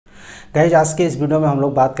Guys आज के इस वीडियो में हम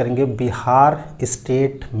लोग बात करेंगे बिहार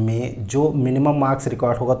स्टेट में जो मिनिमम मार्क्स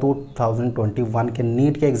रिक्वायर्ड होगा 2021 के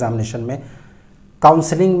नीट के एग्जामिनेशन में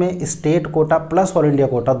काउंसलिंग में state quota plus all India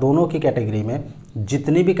quota दोनों की कैटेगरी में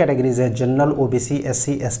जितनी भी कैटेगरीज हैं general OBC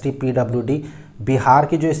SC ST PWD Bihar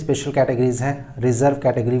की जो स्पेशल कैटेगरीज हैं reserve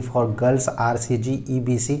category for girls RCG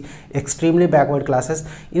EBC extremely backward classes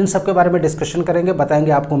in सब के बारे में डिस्कशन करेंगे।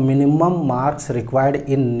 बताएंगे आपको minimum marks required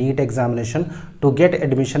in NEET examination to get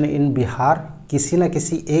admission in Bihar. किसी न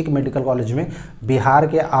किसी एक मेडिकल कॉलेज में बिहार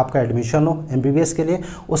के आपका एडमिशन हो MBBS के लिए,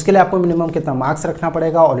 उसके लिए आपको मिनिमम कितना मार्क्स रखना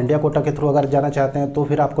पड़ेगा। ऑल इंडिया कोटा के थ्रू अगर जाना चाहते हैं तो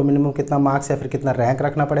फिर आपको मिनिमम कितना मार्क्स या फिर कितना रैंक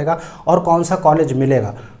रखना पड़ेगा और कौन सा कॉलेज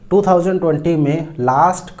मिलेगा। 2020 में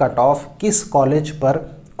लास्ट कट ऑफ किस कॉलेज पर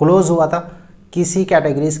क्लोज हुआ था, किसी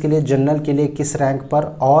कैटेगरीज के लिए जनरल के लिए किस रैंक पर,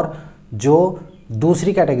 और जो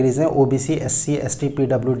दूसरी कैटेगरीज हैं OBC SC ST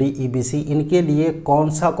PWD EBC इनके लिए कौन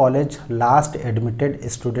सा कॉलेज लास्ट एडमिटेड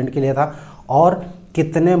स्टूडेंट के लिए था और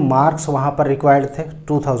कितने मार्क्स वहां पर रिक्वायर्ड थे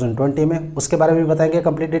 2020 में, उसके बारे में भी बताएंगे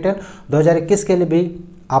कंप्लीट डिटेल। 2021 के लिए भी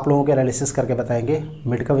आप लोगों के एनालिसिस करके बताएंगे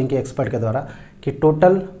मेडिकल विंग के एक्सपर्ट के द्वारा कि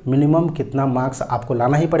टोटल मिनिमम कितना मार्क्स आपको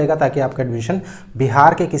लाना ही पड़ेगा ताकि आपका एडमिशन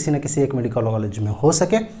बिहार के किसी न किसी एक मेडिकल कॉलेज में हो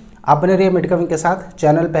सके। आप बने रहिए मेडिकल विंग के साथ।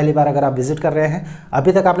 चैनल पहली बार अगर आप विजिट कर रहे हैं,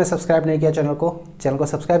 अभी तक आपने सब्सक्राइब नहीं किया चैनल को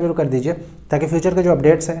सब्सक्राइब जरूर कर दीजिए ताकि फ्यूचर के जो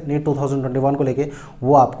अपडेट्स हैं नीट 2021 को लेके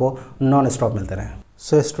वो आपको नॉन स्टॉप मिलते रहें।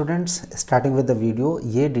 So students, starting with the video,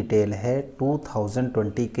 ये डिटेल है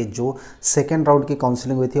 2020 के जो सेकेंड राउंड की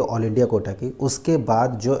काउंसलिंग हुई थी ऑल इंडिया कोटा की, उसके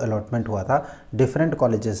बाद जो अलॉटमेंट हुआ था डिफरेंट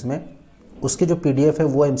कॉलेजेस में, उसकी जो PDF है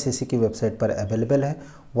वो MCC की वेबसाइट पर अवेलेबल है।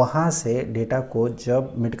 वहाँ से डेटा को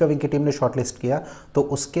जब मेडिकल विंग की टीम ने शॉर्टलिस्ट किया तो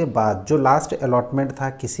उसके बाद जो लास्ट अलॉटमेंट था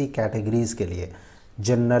किसी कैटेगरीज़ के लिए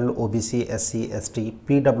general OBC SC ST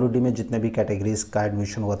PWD में जितने भी कैटेगरीज़ का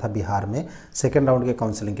एडमिशन हुआ था बिहार में सेकेंड राउंड के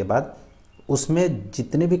काउंसलिंग के बाद, उसमें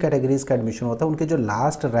जितने भी कैटेगरीज़ का एडमिशन हुआ था उनके जो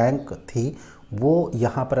लास्ट रैंक थी वो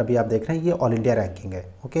यहाँ पर अभी आप देख रहे हैं, ये ऑल इंडिया रैंकिंग है।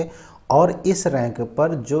 ओके, और इस रैंक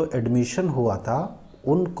पर जो एडमिशन हुआ था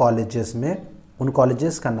उन कॉलेजेस में, उन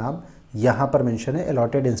कॉलेजेस का नाम यहाँ पर मेंशन है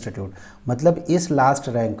अलॉटेड इंस्टीट्यूट। मतलब इस लास्ट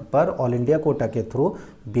रैंक पर ऑल इंडिया कोटा के थ्रू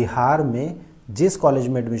बिहार में जिस कॉलेज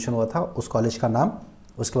में एडमिशन हुआ था उस कॉलेज का नाम,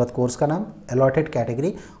 उसके बाद कोर्स का नाम, अलॉटेड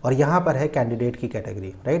कैटेगरी, और यहाँ पर है कैंडिडेट की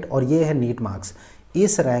कैटेगरी, राइट। और ये है नीट मार्क्स।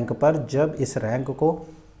 इस रैंक पर जब इस रैंक को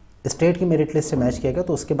स्टेट की मेरिट लिस्ट से मैच किया गया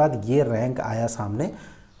तो उसके बाद ये रैंक आया सामने,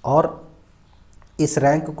 और इस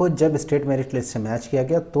रैंक को जब स्टेट मेरिट लिस्ट से मैच किया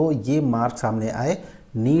गया तो ये मार्क्स सामने आए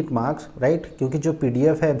नीट मार्क्स, राइट। क्योंकि जो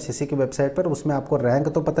PDF है MCC की वेबसाइट पर उसमें आपको रैंक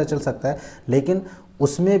तो पता चल सकता है लेकिन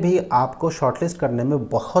उसमें भी आपको शॉर्टलिस्ट करने में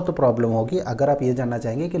बहुत प्रॉब्लम होगी अगर आप ये जानना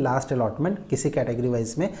चाहेंगे कि लास्ट अलॉटमेंट किसी कैटेगरी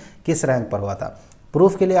वाइज में किस रैंक पर हुआ था।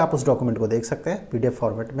 प्रूफ के लिए आप उस डॉक्यूमेंट को देख सकते हैं, PDF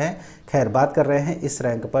फॉर्मेट में। खैर, बात कर रहे हैं इस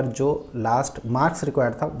रैंक पर जो लास्ट मार्क्स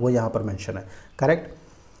रिक्वायर्ड था वो यहाँ पर मेंशन है, correct.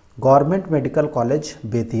 Government medical college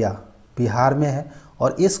Bettiah Bihar में है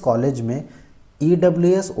और इस कॉलेज में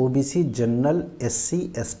EWS OBC general SC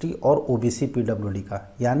ST और OBC PWD का,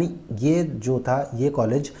 यानी ये जो था ये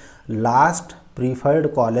कॉलेज लास्ट प्रीफर्ड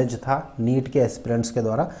कॉलेज था नीट के एस्पिरेंट्स के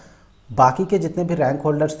द्वारा। बाकी के जितने भी रैंक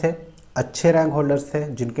होल्डर्स थे, अच्छे रैंक होल्डर्स थे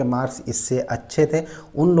जिनके मार्क्स इससे अच्छे थे,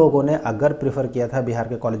 उन लोगों ने अगर प्रीफर किया था बिहार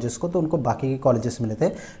के कॉलेजेस को तो उनको बाकी के कॉलेजेस मिले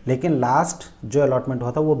थे। लेकिन लास्ट जो अलॉटमेंट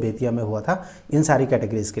हुआ था वो बेतिया में हुआ था इन सारी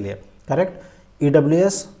कैटेगरीज के लिए, करेक्ट।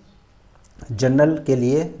 EWS जनरल के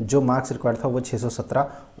लिए जो मार्क्स रिक्वायर्ड था वो 617,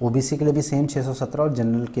 OBC के लिए भी सेम 617 और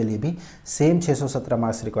जनरल के लिए भी सेम 617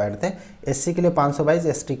 मार्क्स रिक्वायर्ड थे। SC के लिए 522,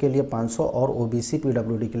 ST के लिए 500 और OBC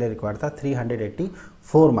PWD के लिए रिक्वायर्ड था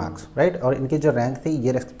 384 मार्क्स, राइट। और इनके जो रैंक थे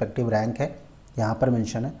ये रेस्पेक्टिव रैंक है, यहाँ पर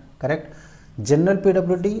मेंशन है, correct. General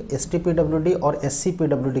PWD, ST PWD और SC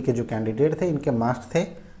PWD के जो कैंडिडेट थे इनके मार्क्स थे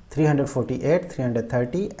 348,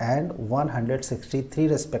 330 एंड 163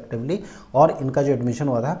 रेस्पेक्टिवली। और इनका जो एडमिशन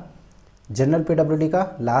हुआ था जनरल PWD का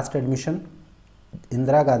last admission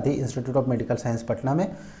Indira Gandhi institute of medical science Patna में,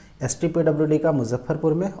 ST PWD का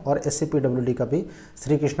मुजफ्फरपुर में और SC PWD का भी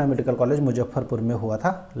श्री कृष्णा मेडिकल कॉलेज मुजफ्फरपुर में हुआ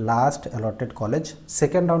था last allotted college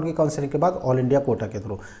second round की काउंसलिंग के बाद ऑल इंडिया कोटा के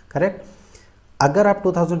थ्रू, करेक्ट। अगर आप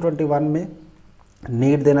 2021 में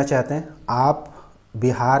नीट देना चाहते हैं, आप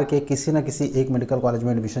बिहार के किसी न किसी एक मेडिकल कॉलेज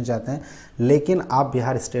में एडमिशन चाहते हैं लेकिन आप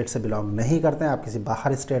बिहार स्टेट से बिलोंग नहीं करते हैं, आप किसी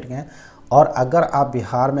बाहर स्टेट के हैं, और अगर आप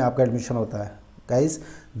बिहार में आपका एडमिशन होता है गाइज,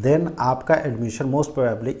 देन आपका एडमिशन मोस्ट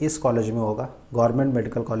प्रोबेबली इस कॉलेज में होगा, गवर्नमेंट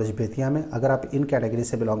मेडिकल कॉलेज बेतिया में, अगर आप इन कैटेगरी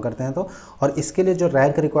से बिलोंग करते हैं तो। और इसके लिए जो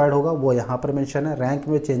रैंक रिक्वायर्ड होगा वो यहाँ पर मेंशन है। रैंक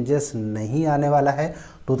में चेंजेस नहीं आने वाला है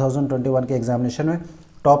 2021 के एग्जामिनेशन में।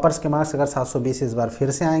 टॉपर्स के मार्क्स अगर 720 इस बार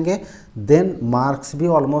फिर से आएंगे देन मार्क्स भी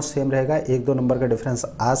ऑलमोस्ट सेम रहेगा, 1-2 नंबर का डिफरेंस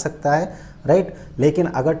आ सकता है, राइट। लेकिन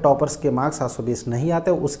अगर टॉपर्स के मार्क्स 720 नहीं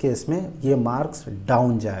आते उस केस में ये मार्क्स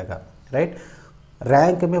डाउन जाएगा, राइट।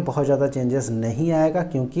 रैंक में बहुत ज़्यादा चेंजेस नहीं आएगा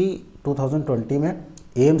क्योंकि 2020 में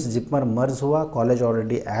एम्स जिपमर मर्ज हुआ, कॉलेज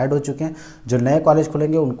ऑलरेडी ऐड हो चुके हैं। जो नए कॉलेज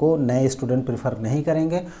खुलेंगे उनको नए स्टूडेंट प्रीफर नहीं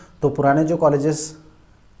करेंगे, तो पुराने जो कॉलेजेस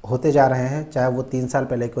होते जा रहे हैं चाहे वो 3 साल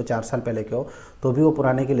पहले के हो 4 साल पहले के हो तो भी वो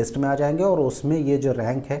पुराने की लिस्ट में आ जाएंगे और उसमें ये जो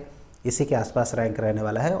रैंक है इसी के आसपास रैंक रहने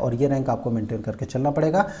वाला है और ये रैंक आपको मेंटेन करके चलना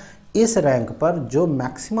पड़ेगा। इस रैंक पर जो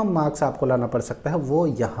मैक्सिमम मार्क्स आपको लाना पड़ सकता है वो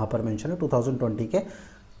यहाँ पर मेंशन है 2020 के,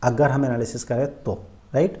 अगर हम एनालिसिस करें तो,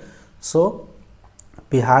 राइट। सो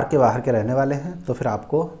बिहार के बाहर के रहने वाले हैं तो फिर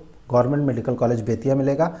आपको गवर्नमेंट मेडिकल कॉलेज बेतिया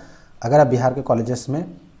मिलेगा। अगर आप बिहार के कॉलेजेस में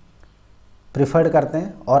प्रिफर्ड करते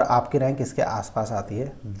हैं और आपकी रैंक इसके आसपास आती है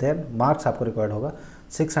देन मार्क्स आपको रिक्वायर्ड होगा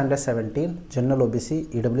 617, जनरल ओबीसी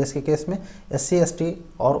ईडब्ल्यूएस के केस में, एससी एसटी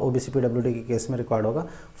और ओबीसी पीडब्ल्यूडी के केस में रिक्वायर्ड होगा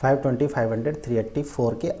 520, 500,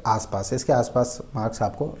 384 के आसपास, इसके आसपास मार्क्स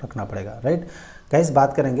आपको रखना पड़ेगा, राइट। गाइस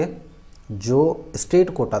बात करेंगे जो स्टेट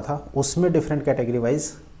कोटा था उसमें डिफरेंट कैटेगरी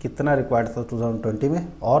वाइज कितना रिक्वायर्ड था 2020 में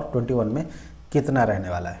और 21 में कितना रहने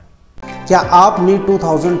वाला है। क्या आप नीट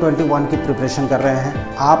 2021 की प्रिपरेशन कर रहे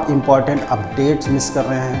हैं, आप इम्पॉर्टेंट अपडेट्स मिस कर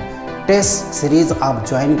रहे हैं, टेस्ट सीरीज़ आप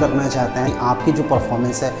ज्वाइन करना चाहते हैं, आपकी जो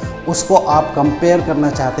परफॉर्मेंस है उसको आप कंपेयर करना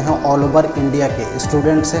चाहते हैं ऑल ओवर इंडिया के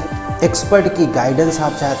स्टूडेंट से, एक्सपर्ट की गाइडेंस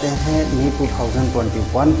आप चाहते हैं नीट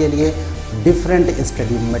 2021 के लिए, डिफरेंट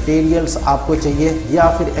स्टडी मटेरियल्स आपको चाहिए या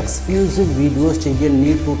फिर एक्सक्लूसिव वीडियोस चाहिए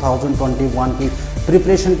नीट 2021 की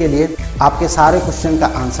प्रिपरेशन के लिए, आपके सारे क्वेश्चन का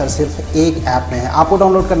आंसर सिर्फ एक ऐप में है। आपको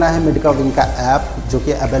डाउनलोड करना है मेडिकाविंग का ऐप जो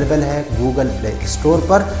कि अवेलेबल है गूगल प्ले स्टोर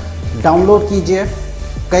पर, डाउनलोड कीजिए।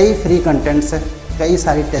 कई फ्री कंटेंट्स है, कई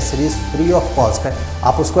सारी test series free of cost है,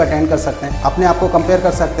 आप उसको अटेंड कर सकते हैं, अपने आप को कंपेयर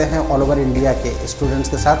कर सकते हैं ऑल ओवर इंडिया के स्टूडेंट्स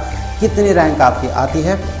के साथ कितनी रैंक आपकी आती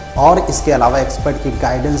है और इसके अलावा एक्सपर्ट की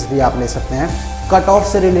गाइडेंस भी आप ले सकते हैं। कट ऑफ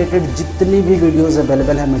से रिलेटेड जितनी भी वीडियोस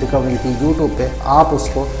अवेलेबल है मेडिकाविंग की यूट्यूब पे, आप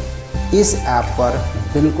उसको इस ऐप पर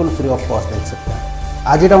बिल्कुल फ्री ऑफ कॉस्ट देख सकते हैं।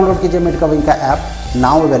 आज ही डाउनलोड कीजिए मेडिकाविंग का app,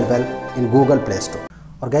 now available in Google play store.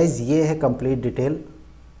 और गाइज ये है कंप्लीट डिटेल,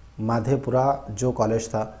 माधेपुरा जो कॉलेज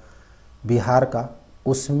था बिहार का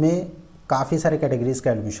उसमें काफ़ी सारे कैटेगरीज़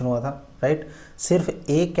का एडमिशन हुआ था, राइट। सिर्फ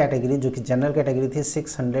एक कैटेगरी जो कि जनरल कैटेगरी थी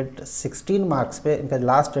 616 मार्क्स पे इनका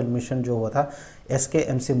लास्ट एडमिशन जो हुआ था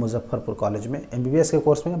SKMC मुजफ्फरपुर कॉलेज में MBBS के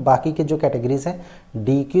कोर्स में। बाकी के जो कैटेगरीज़ हैं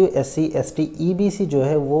DQ, SC, ST, EBC जो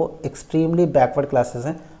है वो एक्सट्रीमली बैकवर्ड क्लासेस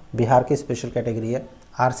हैं, बिहार की स्पेशल कैटेगरी है।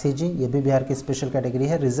 RCG ये भी बिहार की स्पेशल कैटेगरी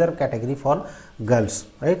है, reserve category for girls,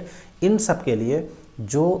 right. इन सब के लिए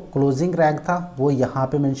जो क्लोजिंग रैंक था वो यहाँ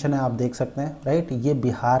पे मेंशन है, आप देख सकते हैं, राइट। ये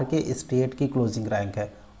बिहार के स्टेट की क्लोजिंग रैंक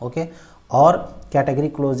है, ओके। और कैटेगरी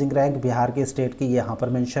क्लोजिंग रैंक बिहार के स्टेट की यहाँ पर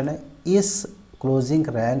मेंशन है। इस क्लोजिंग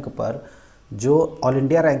रैंक पर जो ऑल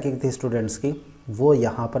इंडिया रैंकिंग थी स्टूडेंट्स की वो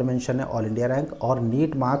यहाँ पर मेंशन है, ऑल इंडिया रैंक, और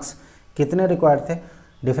नीट मार्क्स कितने रिक्वायर्ड थे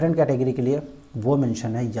डिफरेंट कैटेगरी के लिए वो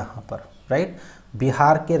मेंशन है यहाँ पर, राइट।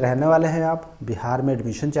 बिहार के रहने वाले हैं आप, बिहार में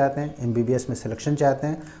एडमिशन चाहते हैं, MBBS में सिलेक्शन चाहते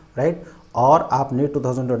हैं, राइट, और आप नीट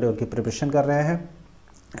 2021 की प्रिपरेशन कर रहे हैं।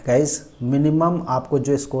 गाइस मिनिमम आपको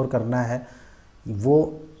जो स्कोर करना है वो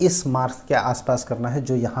इस मार्क्स के आसपास करना है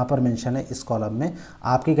जो यहाँ पर मेंशन है इस कॉलम में,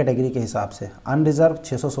 आपकी कैटेगरी के हिसाब से। अनरिजर्व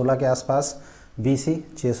 616 के आसपास, BC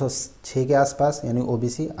 606 के आसपास यानी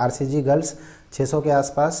OBC, RCG गर्ल्स 600 के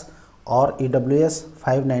आसपास और EWS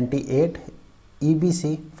 598,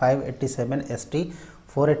 EBC 587, ST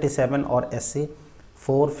 487 और SC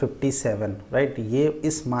 457, राइट। ये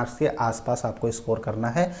इस मार्क्स के आसपास आपको स्कोर करना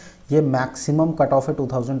है। ये मैक्सिमम कट ऑफ है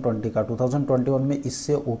 2020 का, 2021 में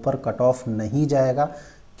इससे ऊपर कट ऑफ नहीं जाएगा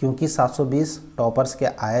क्योंकि 720 टॉपर्स के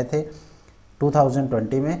आए थे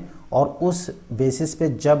 2020 में, और उस बेसिस पे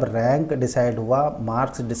जब रैंक डिसाइड हुआ,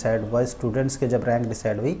 मार्क्स डिसाइड हुआ, स्टूडेंट्स के जब रैंक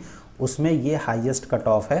डिसाइड हुई उसमें ये हाईएस्ट कट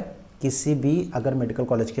ऑफ है किसी भी, अगर मेडिकल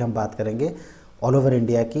कॉलेज की हम बात करेंगे ऑल ओवर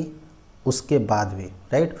इंडिया की, उसके बाद भी,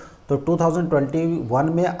 राइट। तो 2021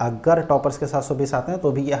 में अगर टॉपर्स के 720 आते हैं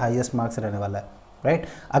तो भी ये हाईएस्ट मार्क्स रहने वाला है, राइट।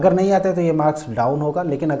 अगर नहीं आते तो ये मार्क्स डाउन होगा,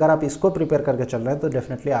 लेकिन अगर आप इसको प्रिपेयर करके चल रहे हैं तो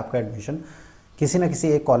डेफिनेटली आपका एडमिशन किसी न किसी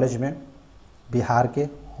एक कॉलेज में बिहार के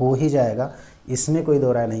हो ही जाएगा, इसमें कोई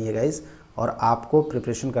दो राय नहीं है गाइज। और आपको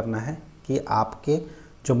प्रिपरेशन करना है कि आपके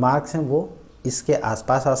जो मार्क्स हैं वो इसके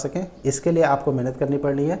आसपास आ सकें, इसके लिए आपको मेहनत करनी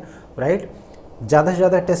पड़नी है, राइट। ज़्यादा से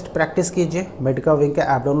ज़्यादा टेस्ट प्रैक्टिस कीजिए, मेडिकाविंग का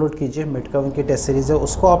ऐप डाउनलोड कीजिए, मेडिकाविंग की टेस्ट सीरीज़ है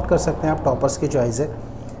उसको ऑप्ट कर सकते हैं आप, टॉपर्स की चॉइस है।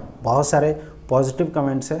 बहुत सारे पॉजिटिव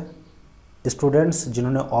कमेंट्स है स्टूडेंट्स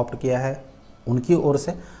जिन्होंने ऑप्ट किया है उनकी ओर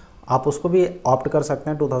से। आप उसको भी ऑप्ट कर सकते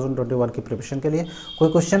हैं 2021 की प्रिपरेशन के लिए।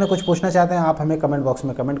 कोई क्वेश्चन है, कुछ पूछना चाहते हैं, आप हमें कमेंट बॉक्स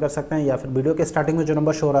में कमेंट कर सकते हैं, या फिर वीडियो के स्टार्टिंग में जो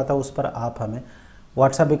नंबर शो हो रहा था उस पर आप हमें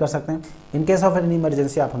व्हाट्सअप भी कर सकते हैं। In case of any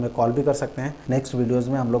emergency आप हमें कॉल भी कर सकते हैं। नेक्स्ट वीडियोज़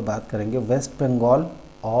में हम लोग बात करेंगे वेस्ट बंगाल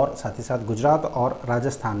और साथ ही साथ गुजरात और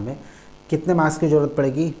राजस्थान में कितने मार्क्स की ज़रूरत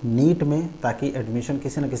पड़ेगी नीट में, ताकि एडमिशन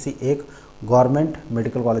किसी न किसी एक गवर्नमेंट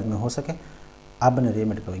मेडिकल कॉलेज में हो सके। आप बने रहिए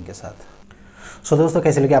मेडिकल विंग के साथ। सो दोस्तों,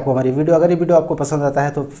 कैसे लगी आपको हमारी वीडियो? अगर ये वीडियो आपको पसंद आता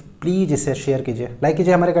है तो प्लीज़ इसे शेयर कीजिए, लाइक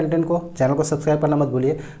कीजिए हमारे कंटेंट को, चैनल को सब्सक्राइब करना मत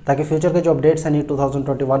भूलिए, ताकि फ्यूचर के जो अपडेट्स हैं नीट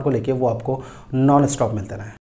 2021 को लेके वो आपको नॉन स्टॉप मिलते रहें।